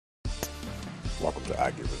Welcome to I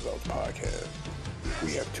Get Results Podcast.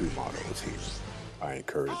 We have two mottos here. I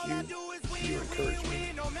encourage you, you encourage me,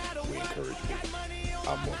 we encourage people.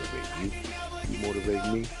 I motivate you, you motivate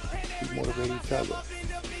me, we motivate each other.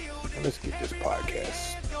 And let's get this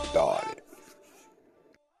podcast started.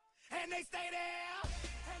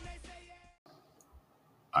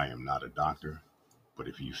 I am not a doctor, but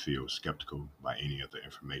if you feel skeptical by any of the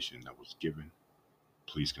information that was given,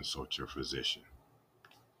 please consult your physician.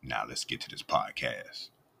 Now let's get to this podcast.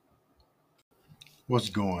 What's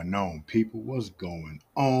going on, people? What's going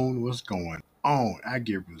on? What's going on? I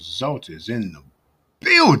Get Results is in the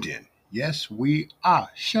building. Yes, we are.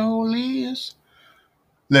 Surely is.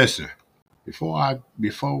 Listen,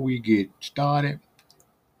 before we get started,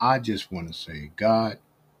 I just want to say, God,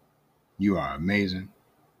 you are amazing.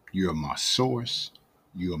 You are my source.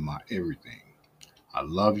 You are my everything. I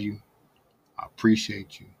love you. I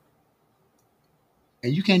appreciate you.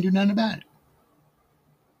 And you can't do nothing about it.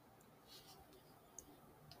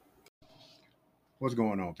 What's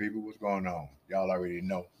going on, people? What's going on? Y'all already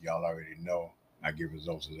know. Y'all already know. I Get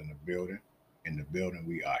Results is in the building. In the building,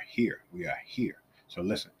 we are here. We are here. So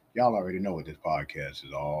listen, y'all already know what this podcast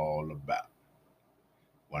is all about.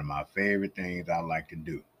 One of my favorite things I like to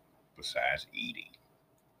do, besides eating,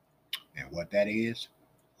 and what that is,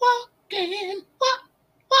 walking, walking.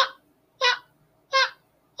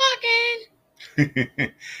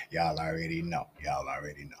 Y'all already know. Y'all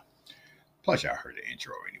already know. Plus, y'all heard the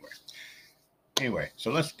intro anyway. Anyway, so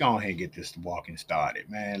let's go ahead and get this walking started,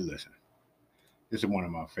 man. Listen, this is one of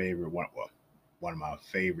my favorite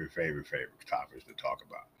favorite topics to talk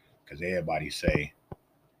about, because everybody say,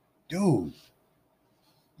 dude,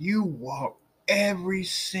 you walk every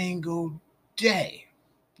single day.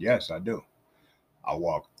 Yes, I do. I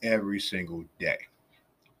walk every single day.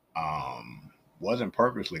 Wasn't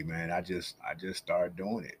purposely, man. I just started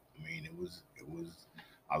doing it. I mean, it was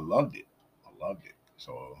I loved it. I loved it.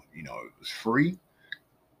 So, it was free,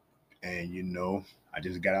 and I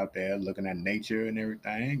just got out there looking at nature and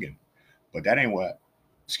everything, but that ain't what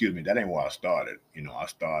that ain't where I started.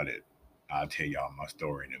 I'll tell y'all my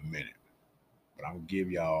story in a minute. But I'm gonna give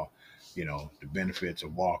y'all, the benefits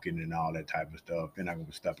of walking and all that type of stuff. Then I'm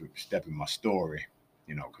gonna step in my story,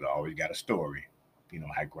 because I always got a story.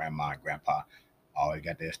 How grandma and grandpa always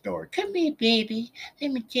got their story. Come here, baby.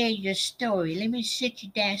 Let me tell you a story. Let me sit you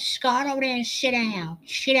down. Scott, over there and sit down.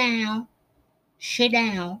 Sit down. Sit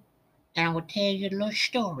down. And I will tell you a little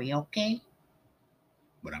story, okay?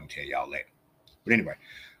 But I'm gonna tell y'all later. But anyway,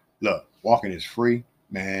 look, walking is free,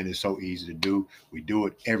 man. It's so easy to do. We do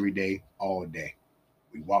it every day, all day.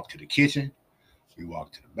 We walk to the kitchen, we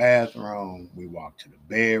walk to the bathroom, we walk to the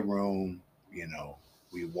bedroom, we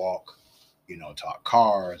walk, to our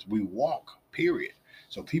cars. We walk, period.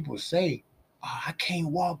 So people say, oh, I can't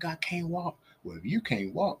walk, I can't walk. Well, if you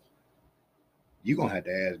can't walk, you're gonna have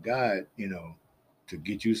to ask God, to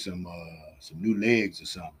get you some new legs or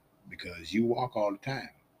something, because you walk all the time,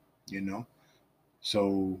 you know.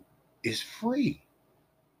 So it's free.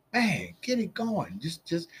 Man, get it going.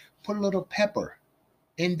 Just put a little pepper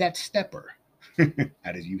in that stepper.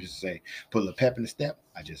 I just used to say, put a little pep in the step.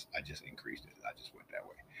 I just increased it. I just went that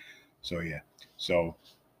way. So yeah. So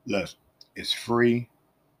listen, it's free.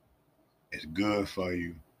 It's good for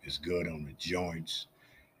you. It's good on the joints.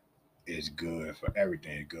 It's good for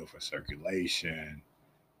everything. It's good for circulation.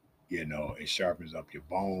 It sharpens up your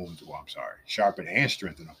bones. Well, I'm sorry, sharpen and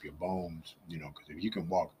strengthen up your bones. Because if you can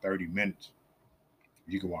walk 30 minutes,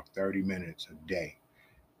 a day,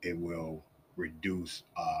 it will reduce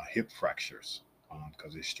hip fractures,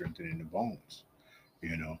 because it's strengthening the bones.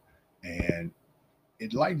 You know, and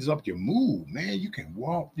it lightens up your mood, man. You can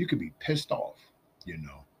walk. You can be pissed off, and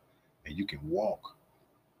you can walk,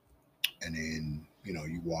 and then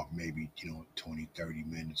you walk maybe 20, 30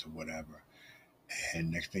 minutes or whatever, and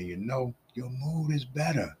next thing you know, your mood is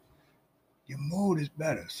better. Your mood is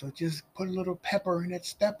better. So just put a little pepper in that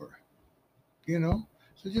stepper, you know.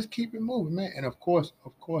 So just keep it moving, man. And of course,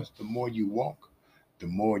 the more you walk, the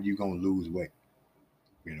more you're gonna lose weight.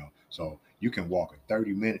 So you can walk in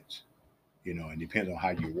 30 minutes, and it depends on how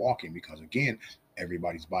you're walking, because again,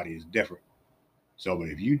 everybody's body is different. So, but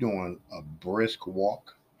if you're doing a brisk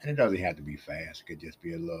walk, and it doesn't have to be fast, it could just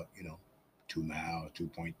be a little, 2 miles,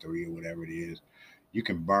 2.3 or whatever it is, you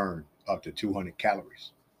can burn up to 200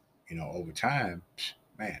 calories. Over time,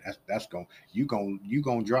 man, that's going you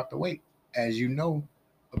gonna drop the weight, as you know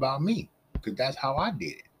about me, because that's how I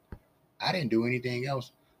did it. I didn't do anything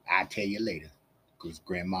else. I'll tell you later, because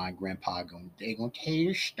grandma and grandpa they gonna tell you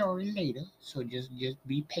the story later. So just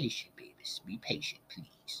be patient, babies. Be patient,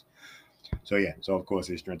 please. So yeah, so of course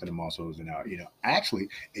it strengthens the muscles, and actually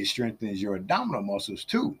it strengthens your abdominal muscles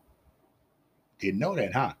too. Didn't know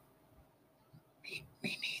that, huh? Me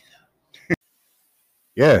neither.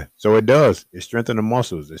 Yeah, so it does. It strengthens the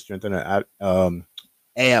muscles. It strengthens the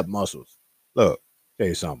ab muscles. Look, tell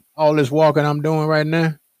you something. All this walking I'm doing right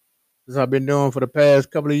now, this I've been doing for the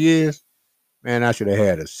past couple of years, man, I should have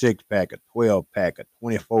had a 6-pack, a 12-pack, a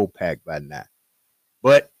 24-pack by now.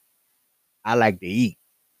 But I like to eat.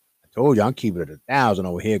 I told you I'm keeping it 1,000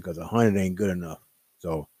 over here because 100 ain't good enough.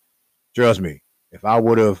 So trust me, if I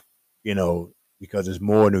would have, because it's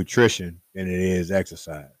more nutrition than it is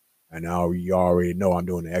exercise. And now you already know I'm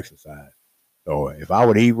doing the exercise. So if I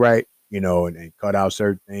would eat right, and cut out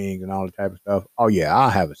certain things and all the type of stuff, oh yeah, I'll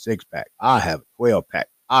have a 6-pack. I'll have a 12-pack.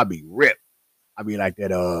 I'll be ripped. I'll be like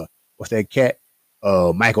that, what's that cat?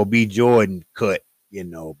 Michael B. Jordan cut,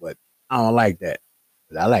 but I don't like that.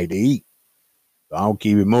 Because I like to eat. So I don't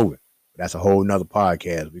keep it moving. But that's a whole nother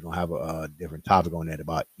podcast. We're gonna have a different topic on that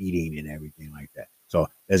about eating and everything like that. So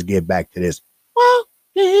let's get back to this.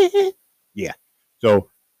 Yeah. So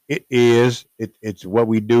it's what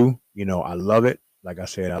we do. I love it. Like I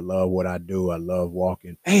said, I love what I do. I love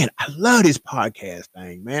walking. Man, I love this podcast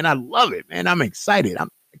thing, man. I love it, man. I'm excited.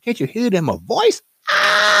 Can't you hear it in my voice?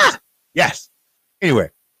 Ah, yes.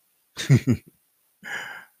 Anyway.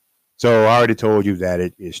 So I already told you that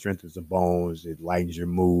it strengthens the bones, it lightens your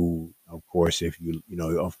mood. Of course, if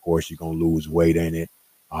of course you're gonna lose weight in it.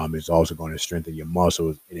 It's also going to strengthen your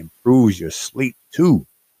muscles. It improves your sleep too.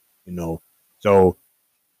 So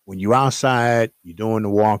when you're outside, you're doing the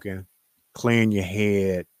walking, clearing your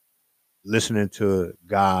head, listening to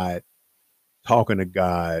God, talking to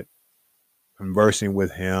God, conversing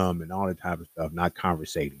with Him, and all that type of stuff. Not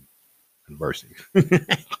conversating, conversing.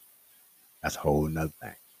 That's a whole nother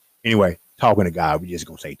thing. Anyway, talking to God, we just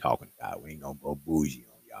gonna say talking to God. We ain't gonna go bougie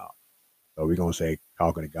on y'all. So we're gonna say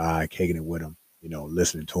talking to God, kicking it with Him,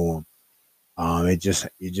 listening to Him. It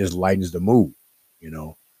just lightens the mood,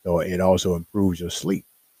 So it also improves your sleep.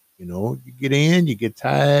 You get in, you get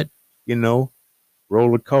tired, roll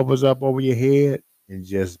the covers up over your head and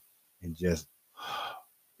just just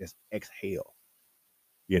exhale.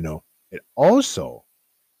 It also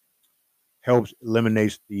helps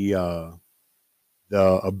eliminates the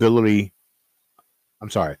ability.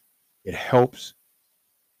 I'm sorry. It helps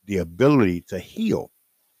the ability to heal.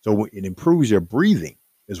 So it improves your breathing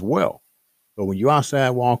as well. So when you're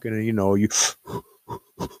outside walking and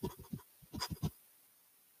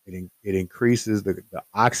it increases the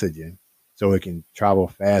oxygen so it can travel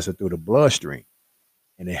faster through the bloodstream,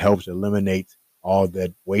 and it helps eliminate all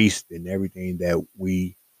that waste and everything that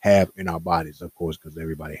we have in our bodies, of course, because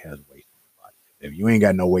everybody has waste in their body. If you ain't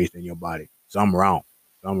got no waste in your body, something wrong.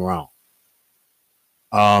 Something wrong.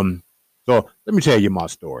 So let me tell you my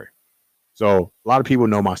story. So a lot of people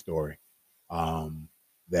know my story.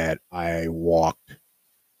 That I walked.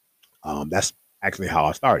 That's actually how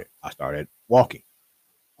I started. I started walking.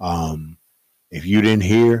 Um, if you didn't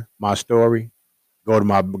hear my story,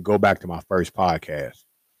 go back to my first podcast.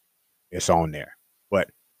 It's on there. But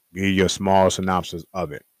give you a small synopsis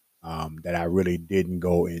of it. That I really didn't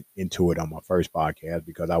go into it on my first podcast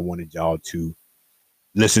because I wanted y'all to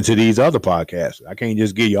listen to these other podcasts. I can't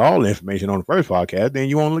just give you all the information on the first podcast. Then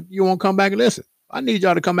you won't come back and listen. I need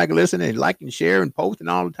y'all to come back and listen and like and share and post and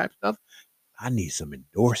all the type of stuff. I need some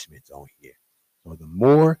endorsements on here. So the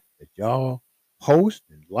more that y'all post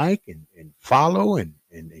and like and follow and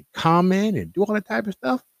comment and do all that type of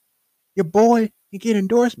stuff, your boy can get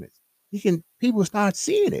endorsements. People start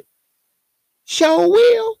seeing it. Sure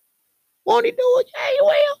will. Won't he do it? Yeah, he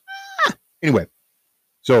will. Ah. Anyway,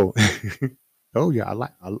 so told you I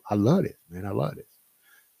love this, man. I love this.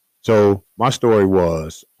 So my story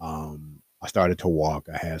was I started to walk.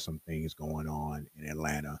 I had some things going on in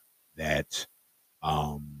Atlanta that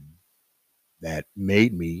um, that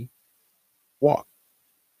made me walk.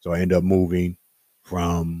 So I ended up moving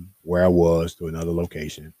from where I was to another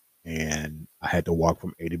location, and I had to walk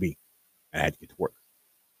from A to B. I had to get to work.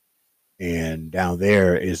 And down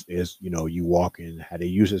there is you walking how they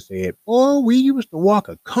used to say it. Oh, we used to walk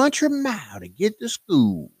a country mile to get to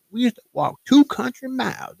school. We used to walk 2 country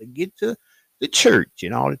miles to get to the church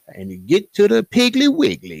and all that, and to get to the Piggly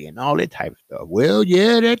Wiggly and all that type of stuff. Well,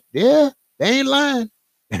 yeah, they ain't lying.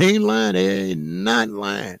 They ain't lying. They ain't not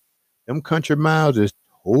lying. Them country miles is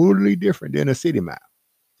totally different than a city mile.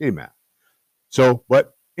 City mile. So,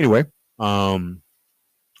 but anyway, so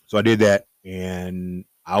I did that, and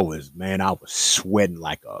I was sweating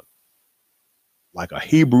like a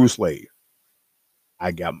Hebrew slave.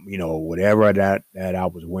 I got whatever that I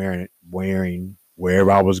was wearing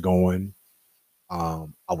wherever I was going. I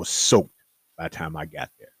was soaked. by the time I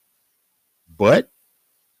got there. But,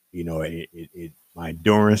 my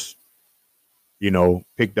endurance,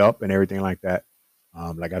 picked up and everything like that.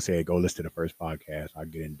 Like I said, go listen to the first podcast. I'll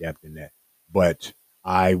get in depth in that. But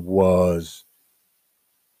I was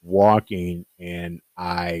walking and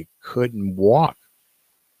I couldn't walk.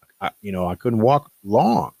 I couldn't walk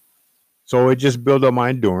long. So it just built up my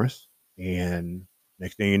endurance. And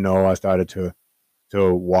next thing you know, I started to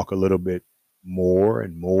walk a little bit more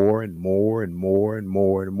and more and more and more and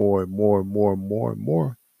more and more and more and more and more and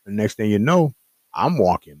more. The next thing you know, I'm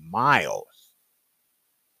walking miles.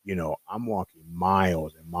 I'm walking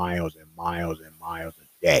miles and miles and miles and miles a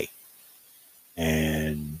day.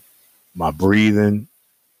 And my breathing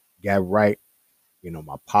got right.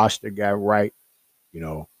 My posture got right.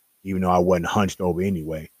 Even though I wasn't hunched over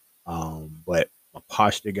anyway. But my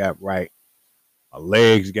posture got right. My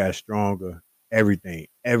legs got stronger. Everything.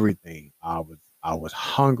 I was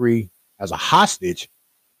hungry as a hostage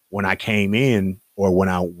when I came in, or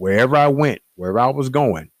wherever I went, wherever I was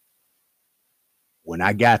going. When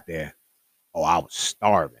I got there, I was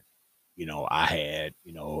starving. I had,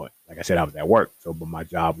 like I said, I was at work. So, but my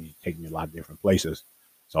job was taking me a lot of different places.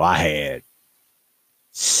 So I had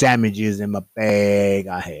sandwiches in my bag.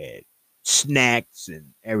 I had snacks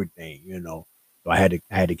and everything, So I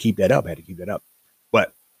had to keep that up.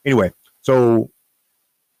 But anyway, so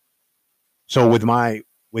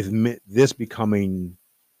with this becoming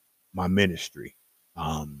my ministry,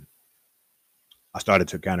 I started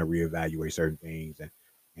to kind of reevaluate certain things,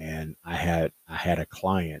 and I had a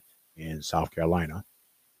client in South Carolina,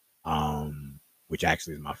 which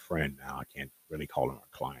actually is my friend now. I can't really call him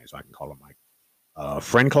a client, so I can call him my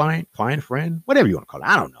client friend, whatever you want to call it.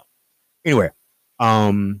 I don't know. Anyway,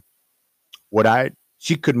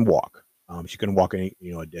 she couldn't walk. She couldn't walk any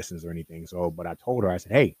a distance or anything. So, but I told her, I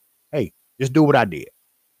said, hey, just do what I did.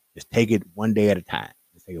 Just take it one day at a time.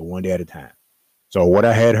 Just take it one day at a time. So what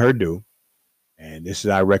I had her do, and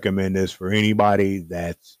I recommend this for anybody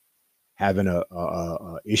that's having a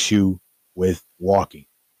issue with walking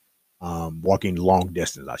long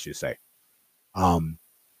distance, I should say. So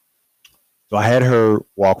I had her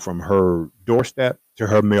walk from her doorstep to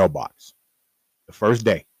her mailbox. The first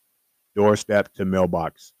day, doorstep to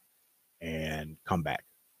mailbox, and come back.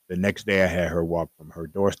 The next day, I had her walk from her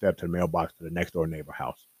doorstep to the mailbox to the next door neighbor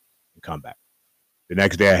house and come back. The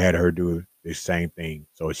next day, I had her do the same thing.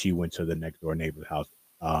 So she went to the next door neighbor's house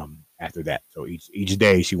after that. So each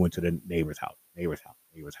day, she went to the neighbor's house,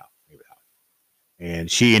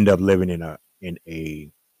 and she ended up living in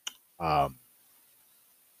a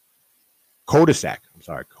cul-de-sac.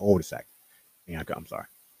 Cul-de-sac. I'm sorry.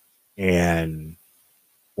 And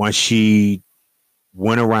once she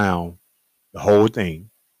went around the whole thing,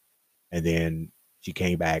 and then she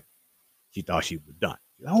came back, she thought she was done.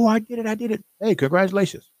 Oh, I did it. Hey,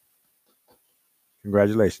 congratulations.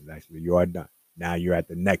 Actually, you are done. Now you're at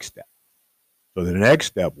the next step. So the next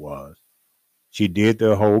step was she did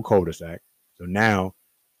the whole cul-de-sac. So now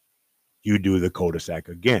you do the cul-de-sac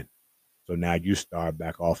again. So now you start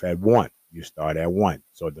back off at 1. You start at 1.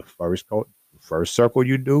 So the first circle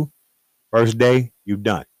you do, first day, you're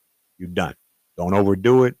done. Don't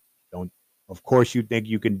overdo it. Of course, you think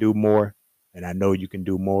you can do more, and I know you can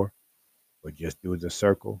do more, but just do the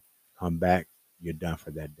circle, come back, you're done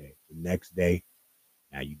for that day. The next day,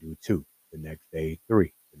 now you do 2. The next day,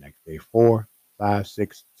 3. The next day, 4, 5,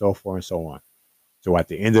 6, so forth and so on. So at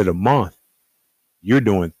the end of the month, you're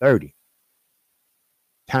doing 30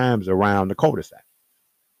 times around the cul-de-sac.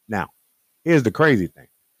 Now, here's the crazy thing.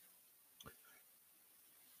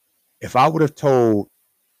 If I would have told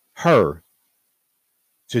her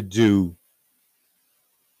to do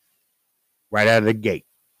right out of the gate,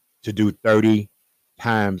 to do 30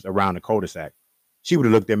 times around the cul-de-sac, she would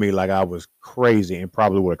have looked at me like I was crazy and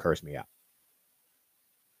probably would have cursed me out.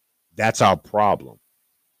 That's our problem.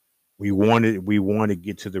 We want to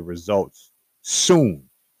get to the results soon,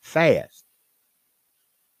 fast.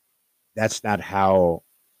 That's not how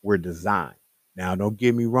we're designed. Now, don't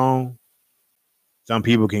get me wrong. Some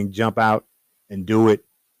people can jump out and do it,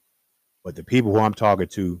 but the people who I'm talking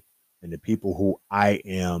to and the people who I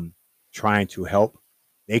am trying to help,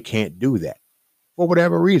 they can't do that for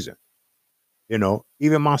whatever reason.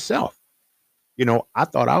 Even myself, I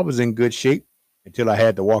thought I was in good shape until I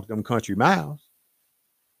had to walk them country miles.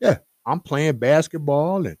 Yeah, I'm playing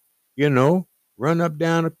basketball and, run up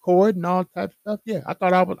down the court and all types of stuff. Yeah, I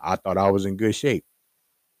thought I was in good shape.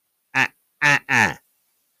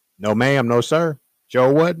 No, ma'am, no, sir.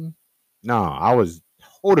 Sure wasn't. No, I was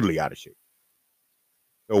totally out of shape.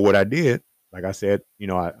 So what I did, like I said,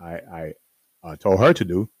 I told her to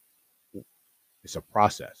do, it's a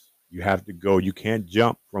process. You have to go. You can't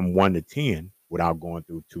jump from 1 to 10 without going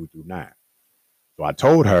through 2 through 9. So I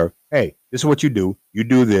told her, hey, this is what you do. You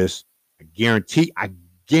do this. I guarantee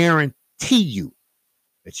you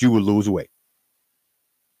that you will lose weight.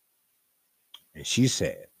 And she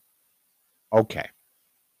said, okay,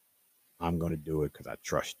 I'm going to do it because I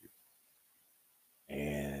trust you.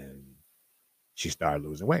 And she started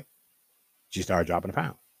losing weight. She started dropping a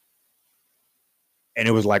pound. And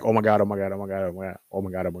it was like, oh my God, oh my God, oh my God, oh my God, oh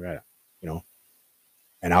my God, oh my God, you know.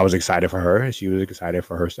 And I was excited for her and she was excited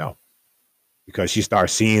for herself because she started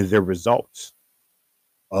seeing the results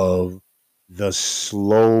of the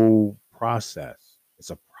slow process.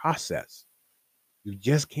 It's a process. You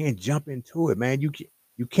just can't jump into it, man. You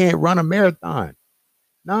can't run a marathon.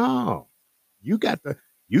 No. You got to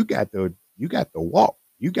walk.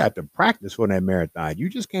 You got to practice for that marathon. You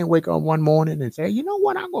just can't wake up one morning and say, you know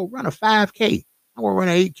what, I'm gonna run a 5K. I'm gonna run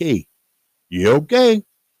an 8K. You okay?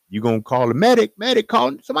 You gonna call the medic?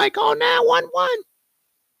 Somebody call 911.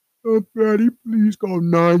 Oh, Patty, please call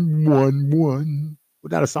 911.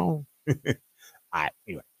 Was that a song? All right,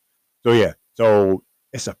 anyway. So yeah, so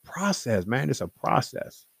it's a process, man. It's a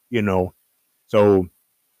process, you know. So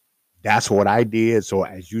that's what I did. So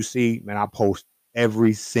as you see, man, I post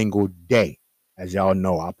every single day. As y'all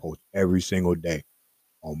know, I post every single day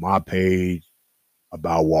on my page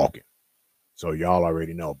about walking. So y'all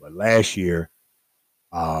already know. But last year,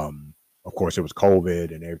 of course, it was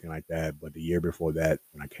COVID and everything like that. But the year before that,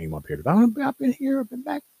 when I came up here, I've been here, I've been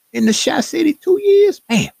back in the Shot City 2 years.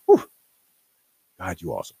 Man, whew, God,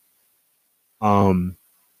 you awesome.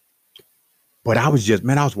 But I was just,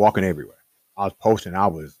 man, I was walking everywhere. I was posting. I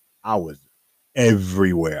was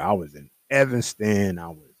everywhere. I was in Evanston.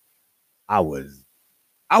 I was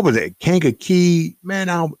at Kankakee. Man,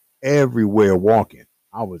 I'm everywhere walking.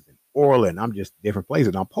 I was in Orland. I'm just different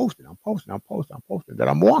places. I'm posting that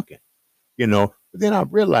I'm walking, you know. But then I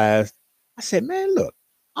realized, I said, man, look,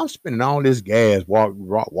 I'm spending all this gas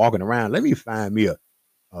walking around. Let me find me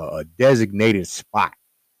a designated spot,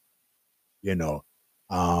 you know.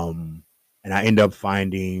 And I end up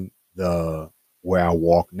finding where I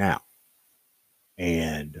walk now.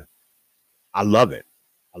 And I love it.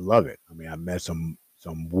 I love it. I mean, I met some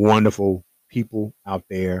wonderful people out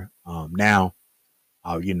there. Now,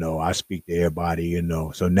 you know, I speak to everybody, you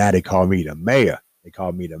know. So now they call me the mayor. They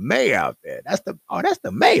call me the mayor out there. That's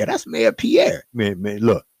the mayor. That's Mayor Pierre. Man,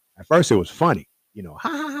 look, at first it was funny, you know. Ha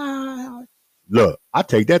ha ha. Look, I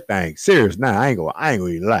take that thing serious now. I ain't gonna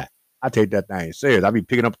even lie. I take that thing serious. I be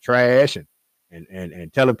picking up trash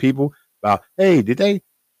and telling people about, hey, did they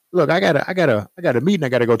look, I got a meeting I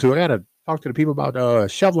gotta go to. I gotta talk to the people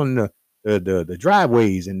about shoveling the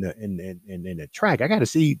driveways and the track. I gotta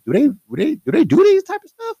see, do they do these type of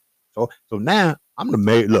stuff? So now I'm the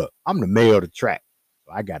mayor. Look, I'm the mayor of the track.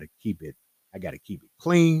 So I gotta keep it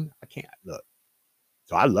clean. I can't look.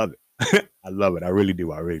 So I love it. I love it. I really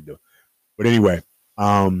do. I really do. But anyway,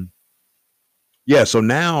 yeah, so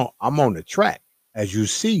now I'm on the track, as you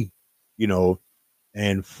see, you know,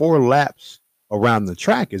 and 4 laps around the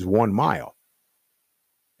track is 1 mile.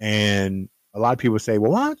 And a lot of people say,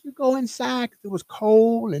 well, why don't you go inside? Because it was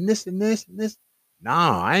cold and this and this and this.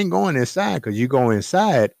 Nah, I ain't going inside because you go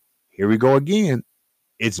inside. Here we go again.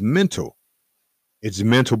 It's mental. It's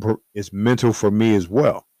mental for me as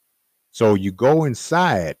well. So you go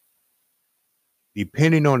inside,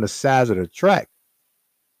 depending on the size of the track,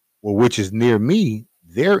 well, which is near me,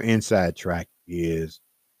 their inside track is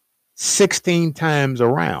 16 times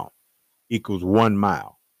around equals 1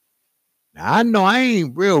 mile. Now, I know I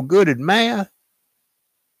ain't real good at math,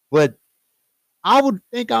 but I would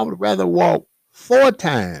think I would rather walk 4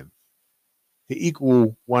 times to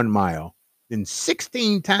equal 1 mile than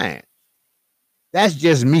 16 times. That's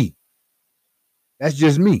just me. That's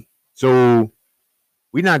just me. So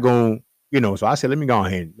we're not going, you know, so I said, let me go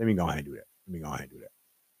ahead and do that. Let me go ahead and do that.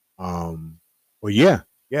 But yeah.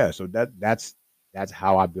 So that's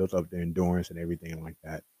how I built up the endurance and everything like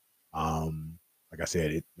that. Like I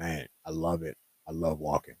said, man, I love it. I love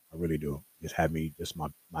walking. I really do. Just have me just my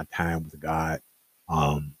time with God.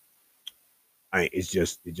 It's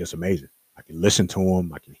just amazing. I can listen to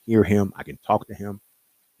him. I can hear him. I can talk to him.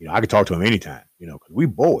 You know, I can talk to him anytime. You know, because we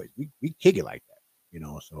boys, we kick it like that. You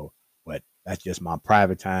know, so but that's just my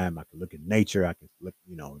private time. I can look at nature. I can look,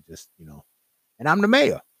 you know, just you know, and I'm the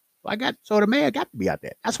mayor. So the mayor got to be out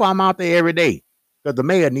there. That's why I'm out there every day because the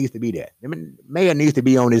mayor needs to be there. The mayor needs to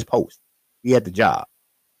be on his post, be at the job,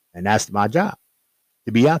 and that's my job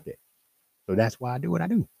to be out there. So that's why I do what I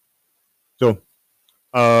do. So,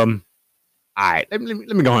 all right, let me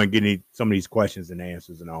go ahead and get some of these questions and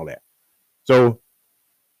answers and all that. So,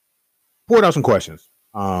 poured out some questions.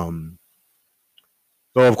 Um,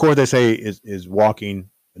 so of course they say is walking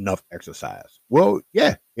enough exercise? Well,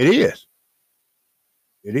 yeah, it is.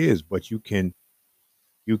 It is, but you can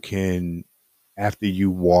after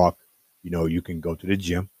you walk, you can go to the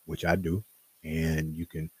gym, which I do, and you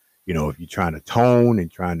can, if you're trying to tone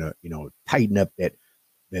and trying to, tighten up that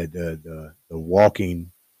the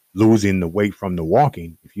walking, losing the weight from the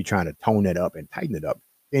walking, if you're trying to tone it up and tighten it up,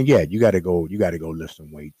 then yeah, you got to go lift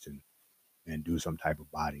some weights and do some type of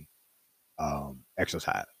body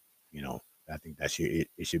exercise. You know, I think it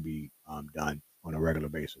should be done on a regular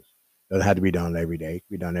basis. Doesn't have to be done every day. It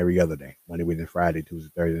can be done every other day. Monday, Wednesday, Friday,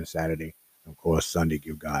 Tuesday, Thursday, and Saturday. And of course, Sunday,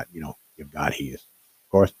 give God His. Of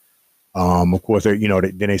course,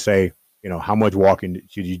 then they say, how much walking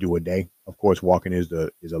should you do a day? Of course, walking is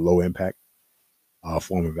a low impact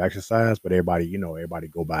form of exercise, but everybody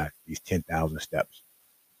go by these 10,000 steps.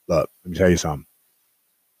 Look, let me tell you something.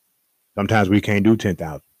 Sometimes we can't do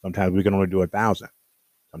 10,000. Sometimes we can only do 1,000.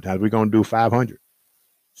 Sometimes we're gonna do 500.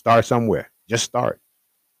 Start somewhere. Just start.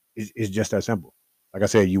 It's just that simple. Like I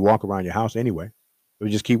said, you walk around your house anyway, so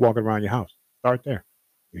just keep walking around your house. Start there.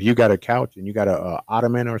 If you got a couch and you got a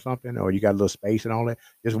ottoman or something, or you got a little space and all that,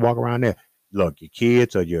 just walk around there. Look, your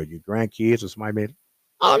kids or your grandkids or somebody may,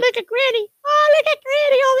 Oh, look at Granny. Oh, look at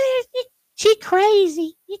Granny over there. She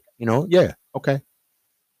crazy. yeah, okay.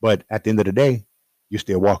 But at the end of the day, you're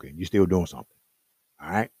still walking. You're still doing something. All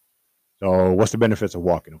right. So, what's the benefits of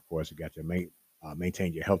walking? Of course, you got to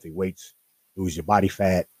maintain your healthy weights, lose your body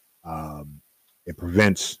fat. Um, it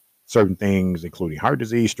prevents certain things, including heart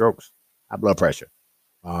disease, strokes, high blood pressure,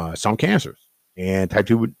 some cancers, and type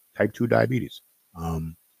 2 diabetes.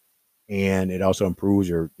 Um, and it also improves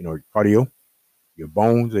your cardio, your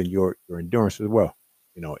bones, and your endurance as well.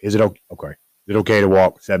 Is it okay? Okay. Is it okay to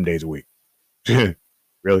walk 7 days a week?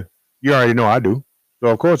 Really? You already know I do. So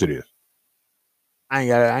of course it is. I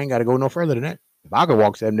ain't got to go no further than that. If I could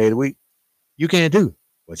walk 7 days a week, you can too.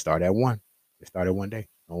 But start at one. Just start at one day.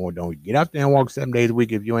 Don't get out there and walk 7 days a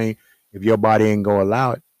week if your body ain't gonna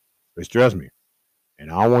allow it. But trust me, and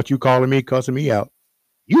I don't want you calling me, cussing me out.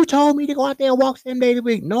 You told me to go out there and walk 7 days a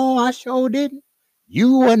week. No, I sure didn't.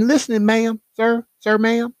 You wasn't listening, ma'am, sir,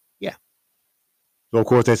 ma'am. Yeah. So of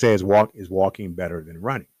course they say is walking better than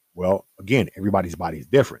running. Well, again, everybody's body is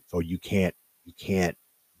different, so you can't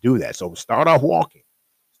do that. So start off walking.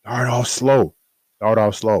 Start off slow. Start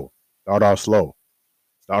off slow. Start off slow.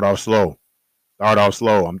 Start off slow. Start off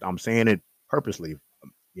slow. I'm saying it purposely,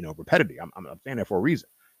 repetitive. I'm saying that for a reason.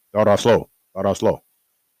 Start off slow. Start off slow.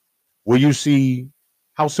 Will you see?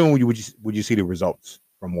 How soon would you see the results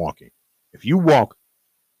from walking? If you walk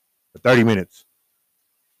for 30 minutes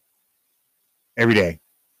every day,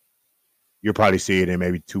 you'll probably see it in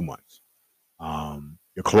maybe 2 months.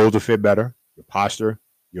 Your clothes will fit better. Your posture.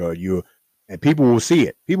 And people will see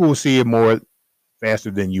it. People will see it more faster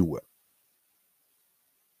than you will.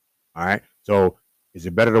 All right. So is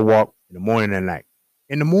it better to walk in the morning than night?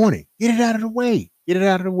 In the morning. Get it out of the way. Get it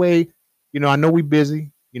out of the way. I know we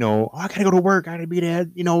busy. I gotta go to work. I gotta be there,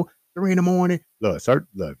 3 in the morning. Look, sir,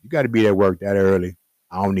 look, you gotta be at work that early.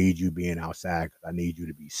 I don't need you being outside because I need you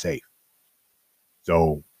to be safe.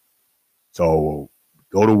 So so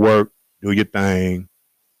go to work, do your thing,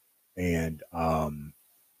 and um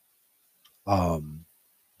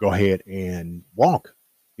go ahead and walk.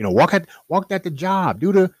 Walk at the job.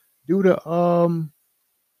 Do the do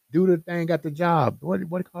the thing at the job. What do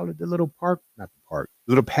you call it? The little park, not the park,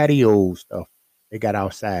 the little patio stuff they got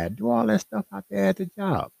outside. Do all that stuff out there at the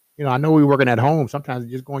job. I know we're working at home. Sometimes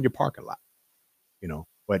you just go in your parking lot,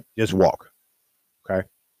 but just walk. Okay.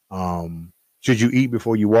 Should you eat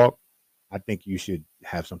before you walk? I think you should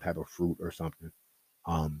have some type of fruit or something.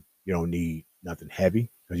 You don't need nothing heavy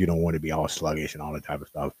because you don't want to be all sluggish and all that type of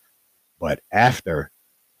stuff. But after,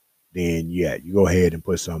 then yeah, you go ahead and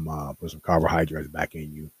put some carbohydrates back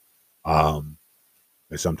in you.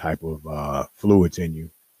 There's some type of fluids in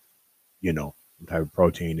you, some type of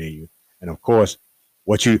protein in you, and of course,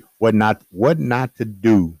 what not to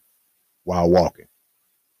do while walking,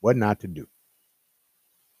 what not to do.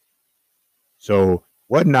 So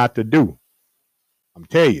what not to do? I'm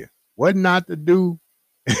telling you, what not to do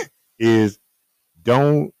is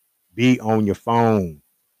don't be on your phone.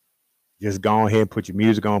 Just go ahead and put your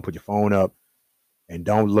music on, put your phone up, and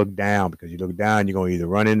don't look down because you look down, you're gonna either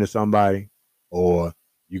run into somebody or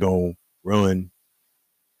you're gonna run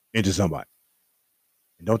into somebody.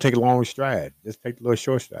 And don't take a long stride. Just take a little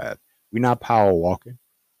short stride. We're not power walking,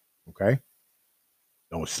 okay?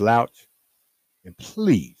 Don't slouch. And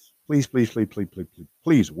please, please, please, please, please, please, please,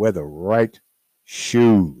 please wear the right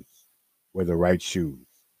shoes. Wear the right shoes.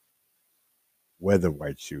 weather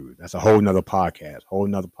white shoes. That's a whole nother podcast. Whole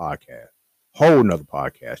nother podcast.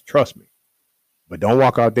 Trust me. But don't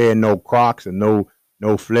walk out there in no Crocs and no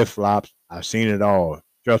flip flops. I've seen it all.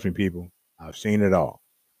 Trust me, people. I've seen it all.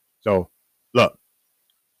 So look,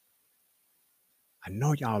 I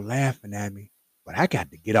know y'all laughing at me, but I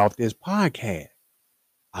got to get off this podcast.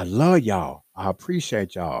 I love y'all. I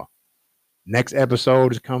appreciate y'all. Next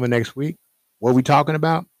episode is coming next week. What we talking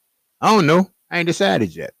about? I don't know. I ain't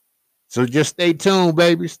decided yet. So just stay tuned,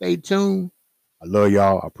 baby. Stay tuned. I love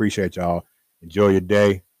y'all. I appreciate y'all. Enjoy your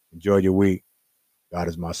day. Enjoy your week. God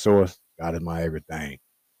is my source. God is my everything.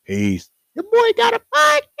 Peace. Your boy got a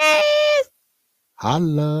podcast.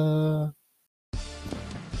 Holla.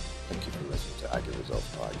 Thank you for listening to I Get Results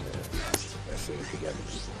Podcast. Let's say it together.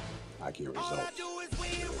 I get results. I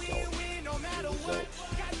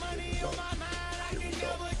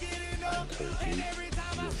encourage you. You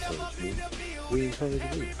encourage me. We encourage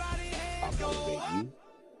me. I motivate you.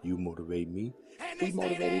 You motivate me. We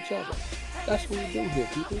motivate each other. That's what we do here,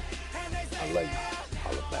 people. I love you.